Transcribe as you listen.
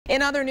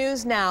In other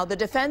news now, the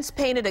defense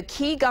painted a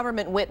key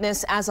government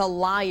witness as a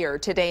liar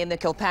today in the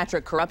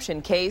Kilpatrick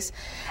corruption case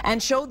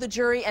and showed the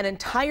jury an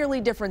entirely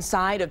different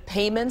side of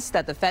payments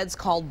that the feds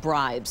called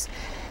bribes.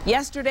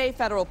 Yesterday,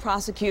 federal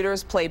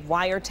prosecutors played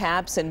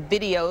wiretaps and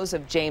videos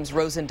of James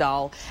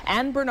Rosendahl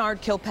and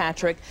Bernard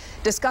Kilpatrick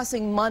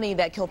discussing money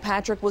that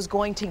Kilpatrick was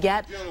going to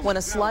get when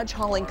a sludge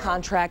hauling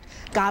contract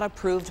got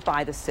approved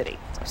by the city.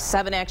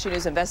 7 Action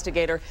News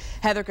investigator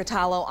Heather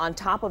Catallo on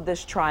top of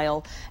this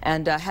trial.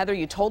 And Heather,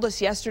 you told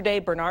us yesterday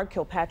Bernard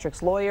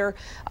Kilpatrick's lawyer.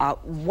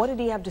 What did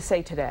he have to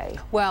say today?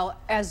 Well,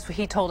 as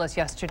he told us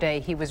yesterday,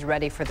 he was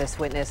ready for this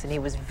witness and he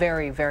was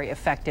very, very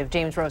effective.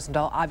 James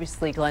Rosendahl,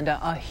 obviously, Glenda,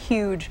 a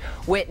huge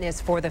witness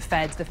for the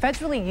feds. The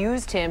feds really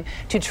used him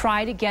to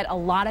try to get a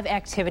lot of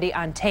activity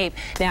on tape.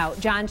 Now,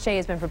 John Shea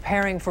has been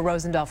preparing for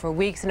Rosendahl for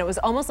weeks, and it was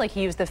almost like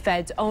he used the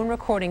feds' own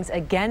recordings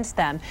against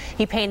them.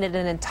 He painted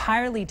an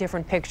entirely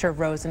different picture of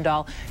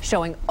Rosendahl,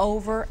 showing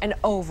over and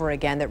over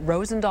again that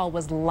Rosendahl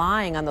was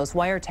lying on those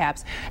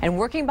wiretaps and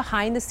working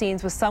behind the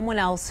scenes with someone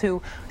else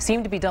who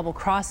seemed to be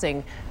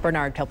double-crossing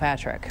Bernard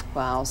Kilpatrick.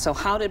 Wow. So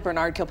how did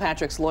Bernard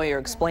Kilpatrick's lawyer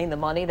explain the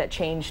money that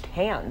changed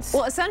hands?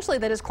 Well, essentially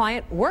that his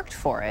client worked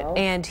for it,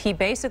 and he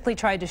basically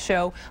tried to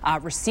show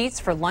receipts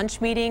for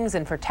lunch meetings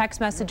and for text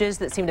messages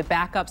that seemed to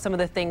back up some of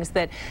the things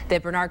that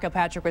Bernard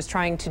Kilpatrick was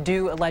trying to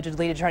do,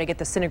 allegedly, to try to get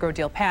the Synagro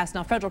deal passed.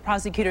 Now, federal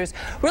prosecutors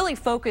really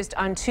focused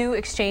on 2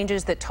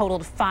 exchanges that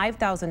totaled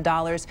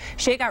 $5,000.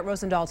 Shea got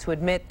Rosendahl to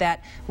admit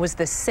that was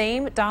the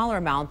same dollar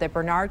amount that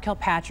Bernard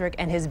Kilpatrick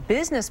and his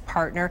business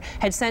partner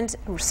had sent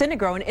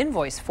Synagro an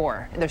invoice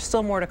for. And there's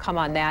still more to come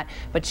on that,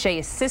 but Shea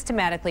is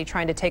systematically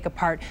trying to take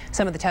apart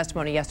some of the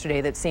testimony yesterday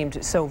that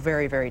seemed so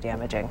very, very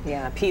damaging.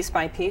 Yeah, piece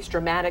by piece,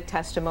 dramatic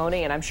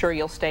testimony, and I'm sure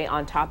you'll stay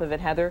on top of it,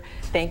 Heather.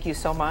 Thank you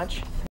so much.